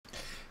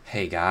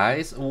Hey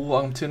guys,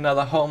 welcome to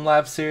another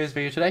Homelab Series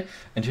video today.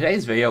 In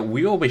today's video,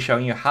 we will be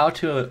showing you how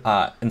to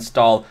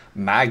install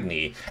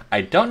Mageni.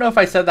 I don't know if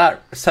I said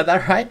that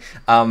right.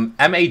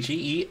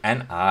 Mageni.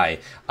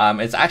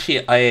 It's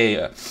actually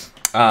a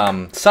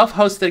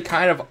self-hosted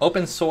kind of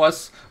open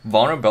source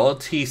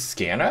vulnerability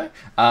scanner.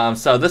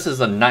 So this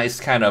is a nice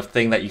kind of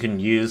thing that you can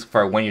use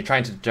for when you're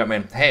trying to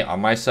determine, hey, are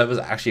my servers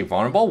actually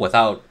vulnerable,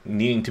 without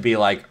needing to be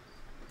like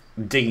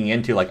digging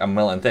into like a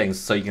million things.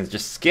 So you can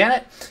just scan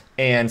it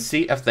and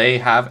see if they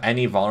have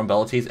any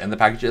vulnerabilities in the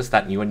packages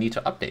that you would need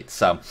to update.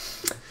 So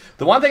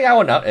the one thing I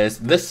will note is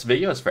this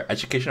video is for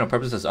educational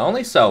purposes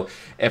only. So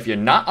if you're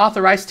not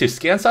authorized to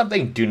scan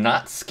something, do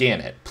not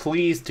scan it.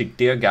 Please, to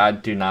dear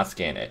God, do not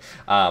scan it.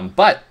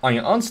 But on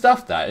your own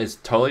stuff, that is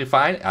totally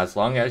fine as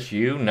long as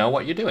you know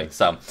what you're doing.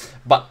 So,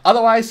 but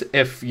otherwise,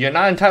 if you're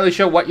not entirely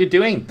sure what you're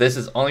doing, this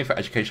is only for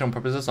educational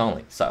purposes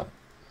only. So.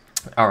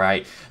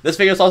 Alright, this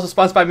video is also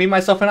sponsored by me,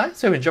 myself, and I,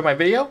 so if you enjoy my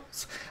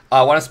videos,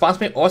 want to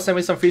sponsor me or send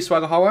me some free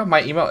swagger hardware,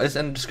 my email is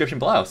in the description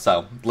below,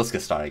 so let's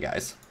get started,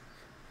 guys.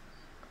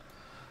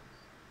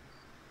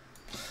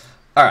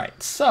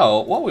 Alright,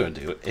 so what we'll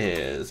do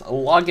is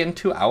log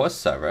into our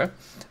server,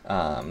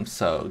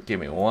 so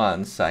give me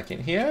 1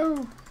 second here,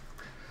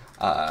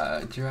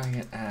 drag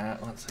it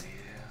at, let's see,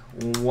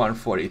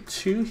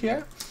 142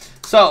 here.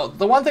 So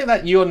the one thing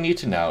that you'll need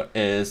to note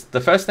is,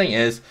 the first thing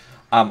is,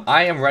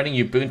 I am running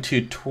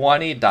Ubuntu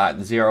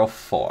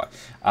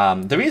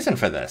 20.04. The reason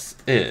for this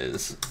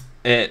is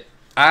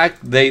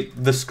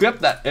the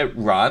script that it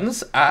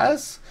runs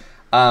as,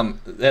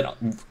 it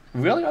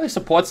really only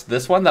supports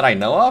this one that I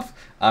know of,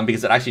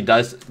 because it actually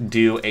does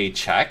do a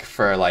check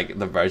for like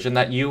the version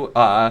that you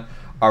are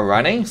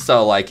running.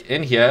 So like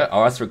in here,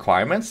 OS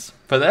requirements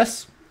for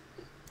this,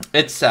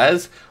 it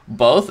says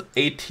both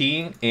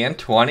 18 and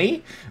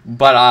 20,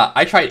 but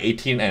I tried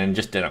 18 and it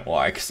just didn't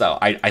work, so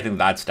I think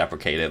that's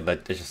deprecated.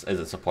 That it just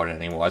isn't supported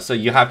anymore. So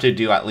you have to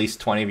do at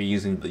least 20 if you're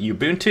using the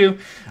Ubuntu.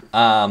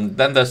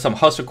 Then there's some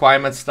host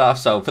requirement stuff.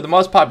 So for the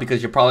most part,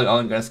 because you're probably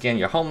only going to scan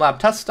your home lab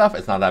test stuff,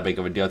 it's not that big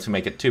of a deal to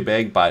make it too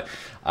big, but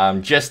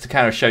just to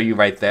kind of show you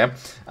right there.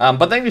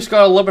 But then you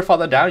scroll a little bit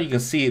farther down, you can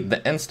see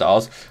the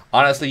installs.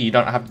 Honestly, you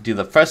don't have to do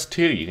the first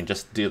two, you can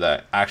just do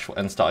the actual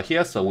install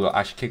here. So we'll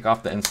actually kick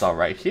off the install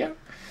right here.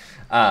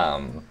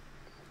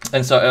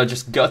 And so it'll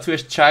just go through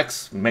its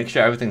checks, make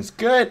sure everything's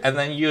good, and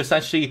then you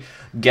essentially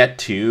get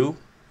to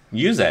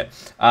use it.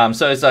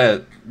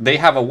 So they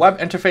have a web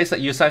interface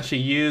that you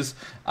essentially use,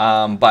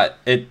 but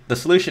the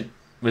solution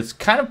was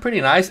kind of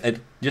pretty nice.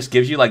 It just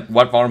gives you like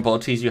what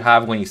vulnerabilities you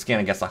have when you scan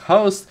against a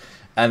host,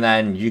 and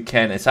then you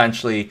can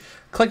essentially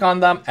click on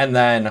them and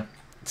then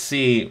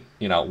see,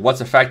 you know, what's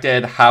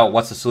affected,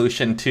 what's the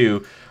solution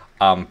to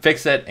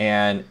fix it,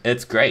 and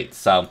it's great.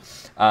 So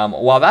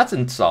while that's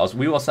installed,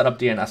 we will set up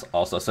DNS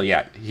also. So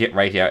yeah,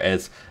 right here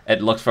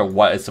it looks for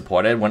what is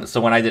supported.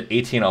 So when I did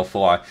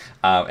 1804, it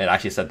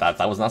actually said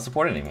that was not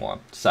supported anymore.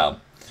 So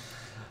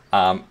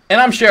and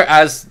I'm sure,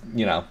 as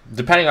you know,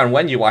 depending on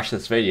when you watch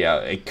this video,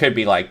 it could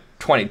be like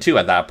 22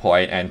 at that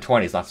point, and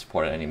 20 is not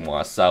supported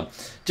anymore. So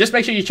just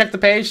make sure you check the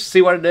page,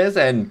 see what it is,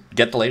 and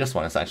get the latest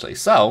one essentially.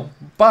 So,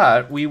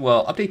 but we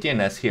will update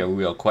DNS here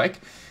real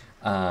quick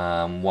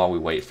while we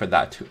wait for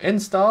that to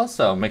install.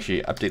 So make sure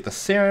you update the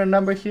serial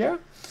number here,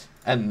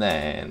 and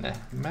then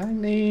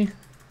Mageni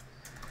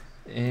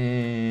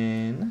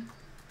in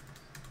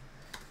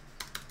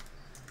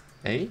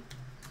 8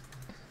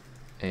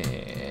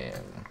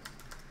 and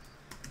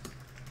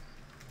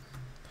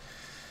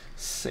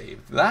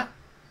save that.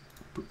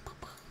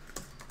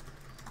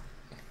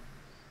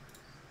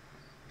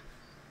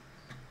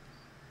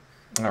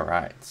 All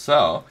right,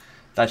 so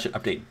that should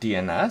update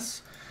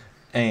DNS,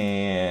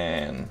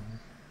 and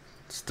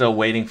still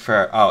waiting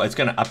for, it's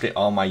going to update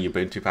all my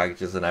Ubuntu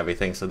packages and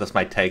everything, so this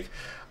might take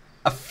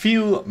a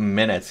few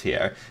minutes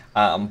here,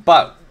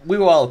 but we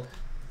will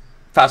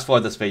fast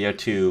forward this video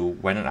to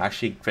when it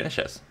actually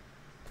finishes.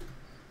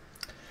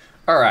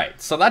 All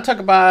right, so that took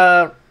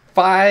about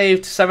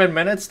 5 to 7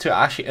 minutes to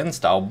actually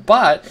install,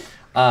 but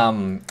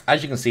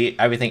as you can see,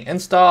 everything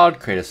installed,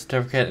 create a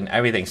certificate and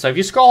everything. So if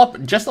you scroll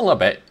up just a little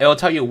bit, it will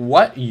tell you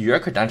what your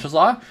credentials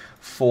are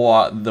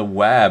for the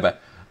web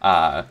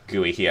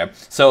GUI here.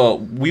 So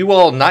we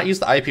will not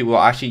use the IP, we will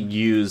actually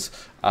use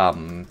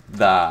the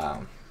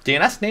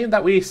DNS name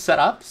that we set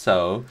up.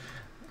 So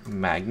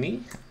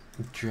Mageni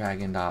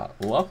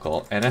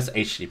dragon.local, and it's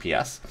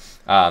HTTPS.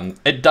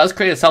 It does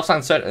create a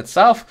self-signed cert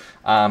itself,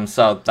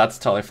 so that's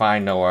totally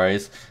fine, no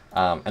worries.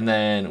 And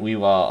then we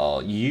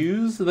will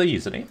use the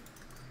username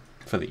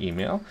for the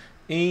email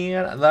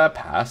and the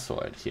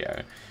password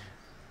here,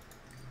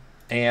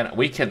 and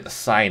we can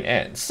sign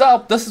in.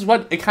 So this is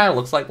what it kind of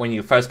looks like when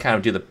you first kind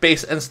of do the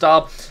base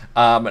install.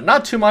 But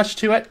not too much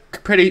to it,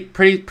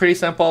 pretty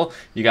simple.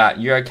 You got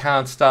your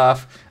account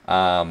stuff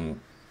and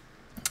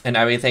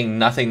everything,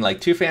 nothing like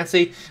too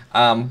fancy,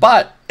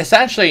 but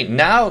essentially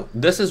now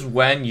this is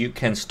when you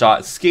can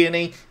start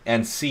scanning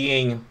and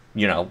seeing,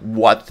 you know,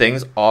 what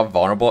things are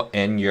vulnerable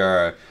in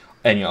your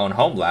own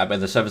home lab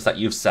and the service that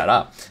you've set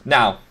up.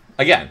 Now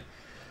again,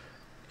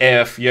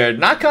 if you're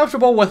not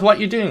comfortable with what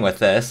you're doing with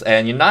this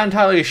and you're not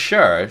entirely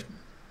sure,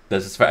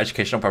 this is for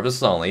educational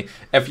purposes only,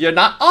 if you're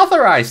not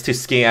authorized to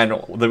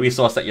scan the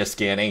resource that you're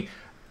scanning,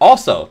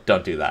 also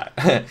don't do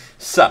that.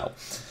 So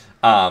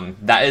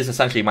that is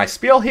essentially my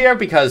spiel here,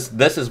 because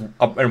this is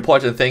an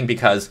important thing,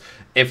 because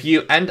if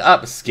you end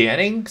up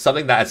scanning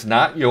something that's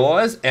not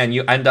yours and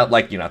you end up,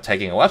 like,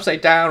 taking a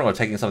website down or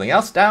taking something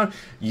else down,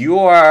 there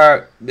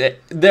are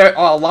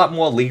a lot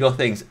more legal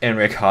things in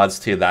regards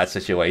to that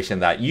situation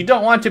that you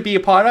don't want to be a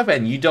part of,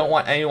 and you don't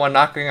want anyone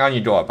knocking on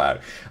your door about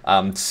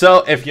it.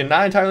 So if you're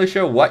not entirely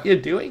sure what you're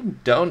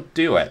doing, don't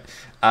do it.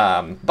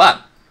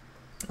 But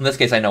in this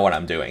case, I know what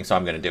I'm doing, so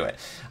I'm going to do it.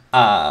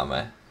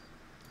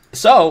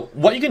 So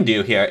what you can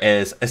do here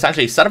is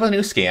essentially set up a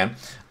new scan.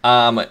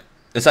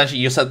 Essentially,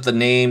 you set the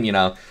name,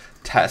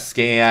 test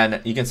scan.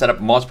 You can set up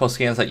multiple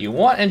scans that you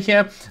want in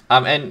here.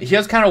 And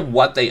here's kind of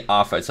what they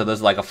offer. So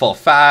there's like a full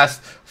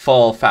fast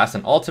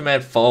and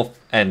ultimate, full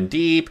and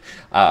deep,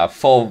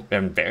 full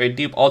and very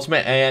deep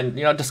ultimate, and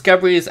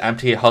discoveries,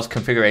 empty, host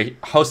configuration,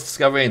 host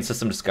discovery, and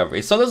system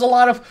discovery. So there's a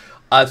lot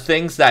of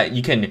things that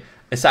you can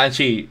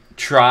essentially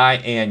try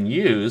and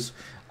use.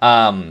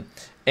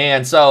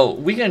 And so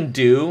we can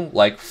do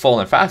like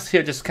full and fast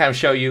here, just to kind of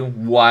show you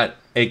what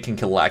it can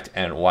collect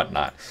and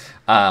whatnot.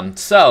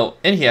 So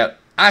in here,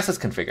 access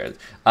configured.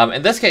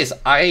 In this case,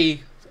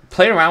 I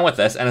played around with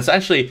this, and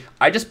essentially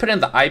I just put in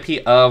the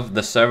IP of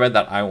the server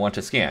that I want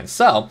to scan.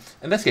 So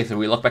in this case, if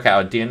we look back at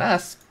our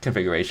DNS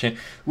configuration,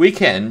 we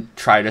can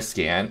try to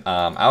scan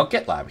our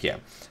GitLab here.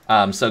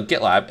 So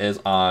GitLab is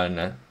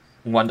on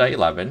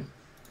 1.11.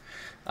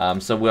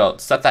 So we'll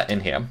set that in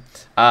here.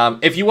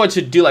 If you want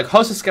to do like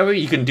host discovery,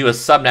 you can do a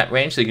subnet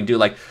range. So you can do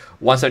like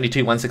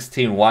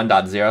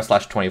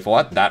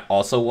 172.116.1.0/24. That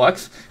also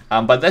works.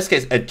 But in this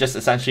case, it just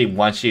essentially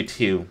wants you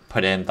to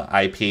put in the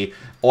IP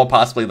or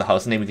possibly the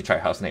host name. You can try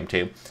host name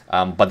too.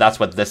 But that's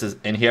what this is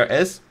in here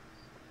is.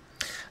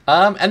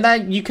 And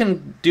then you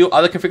can do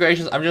other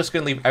configurations. I'm just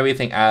going to leave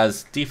everything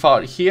as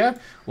default here.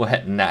 We'll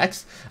hit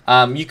next.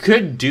 You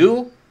could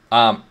do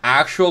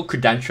actual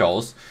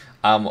credentials,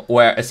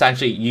 where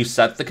essentially you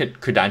set the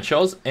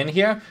credentials in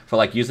here for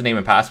like username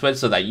and password,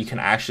 so that you can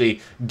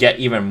actually get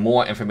even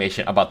more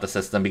information about the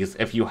system. Because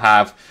if you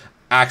have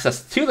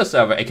access to the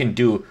server, it can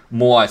do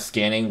more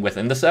scanning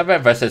within the server,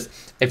 versus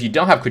if you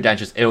don't have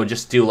credentials, it will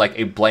just do like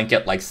a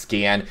blanket like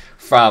scan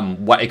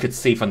from what it could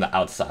see from the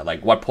outside,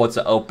 like what ports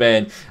are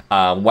open,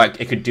 what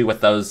it could do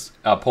with those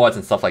ports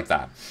and stuff like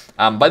that.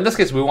 But in this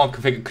case, we won't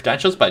configure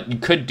credentials, but you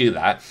could do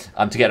that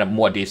to get a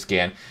more deep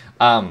scan.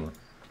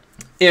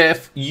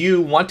 If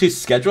you want to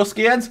schedule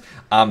scans,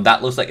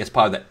 that looks like it's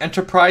part of the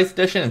Enterprise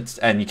Edition,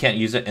 and you can't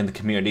use it in the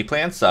Community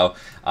Plan, so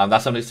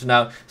that's something to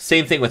know.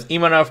 Same thing with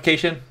email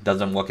notification,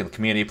 doesn't work in the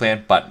Community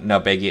Plan, but no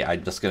biggie,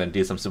 I'm just going to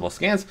do some simple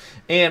scans,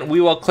 and we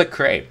will click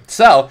Create.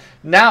 So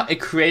now it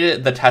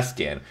created the test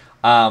scan,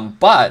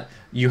 but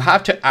you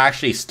have to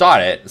actually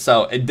start it,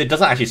 so it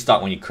doesn't actually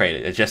start when you create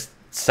it, it's just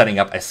setting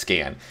up a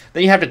scan.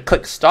 Then you have to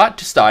click Start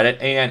to start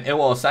it, and it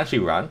will essentially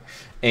run,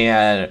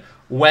 and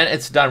when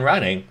it's done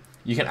running,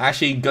 you can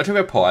actually go to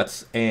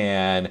reports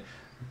and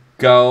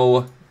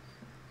go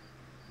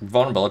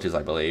vulnerabilities,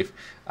 I believe.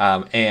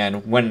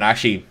 And when it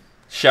actually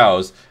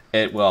shows,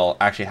 it will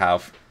actually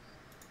have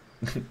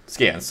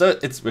scans. So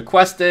it's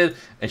requested,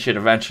 it should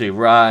eventually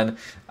run.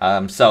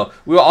 So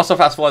we will also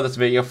fast forward this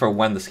video for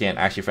when the scan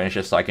actually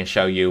finishes, so I can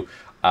show you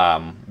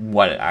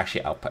what it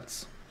actually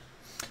outputs.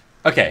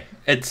 Okay,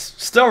 it's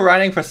still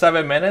running for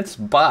 7 minutes,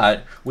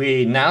 but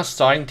we now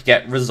starting to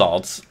get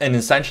results. And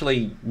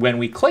essentially, when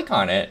we click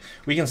on it,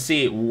 we can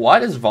see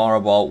what is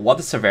vulnerable, what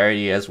the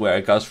severity is, where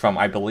it goes from,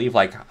 I believe,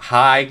 like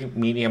high,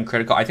 medium,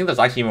 critical. I think there's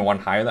actually even one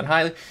higher than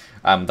high,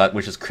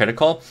 which is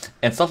critical,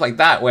 and stuff like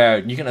that, where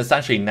you can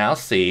essentially now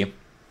see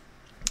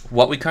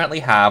what we currently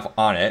have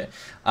on it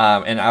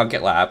in our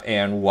GitLab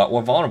and what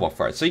we're vulnerable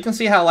for. So you can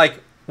see how like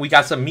we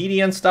got some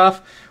median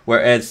stuff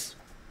where it's,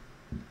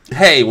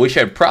 hey, we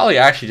should probably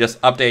actually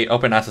just update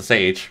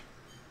OpenSSH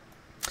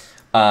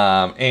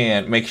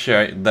and make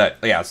sure that,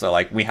 yeah, so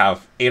like we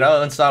have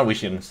 8.0 installed, we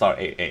should install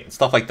 8.8 and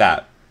stuff like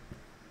that.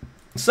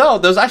 So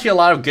there's actually a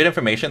lot of good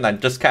information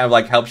that just kind of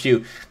like helps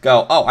you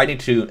go, oh, I need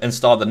to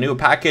install the new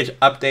package,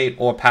 update,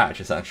 or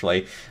patch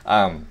essentially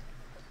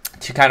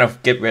to kind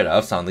of get rid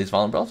of some of these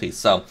vulnerabilities.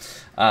 So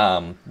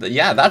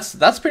yeah,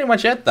 that's pretty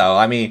much it though.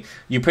 I mean,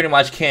 you pretty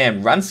much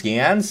can run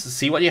scans,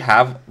 see what you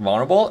have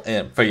vulnerable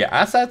for your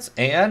assets,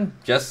 and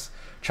just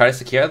try to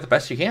secure it the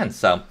best you can.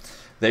 So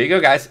there you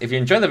go, guys. If you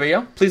enjoyed the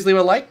video, please leave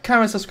a like,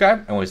 comment,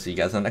 subscribe, and we'll see you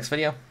guys in the next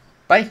video.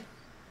 Bye.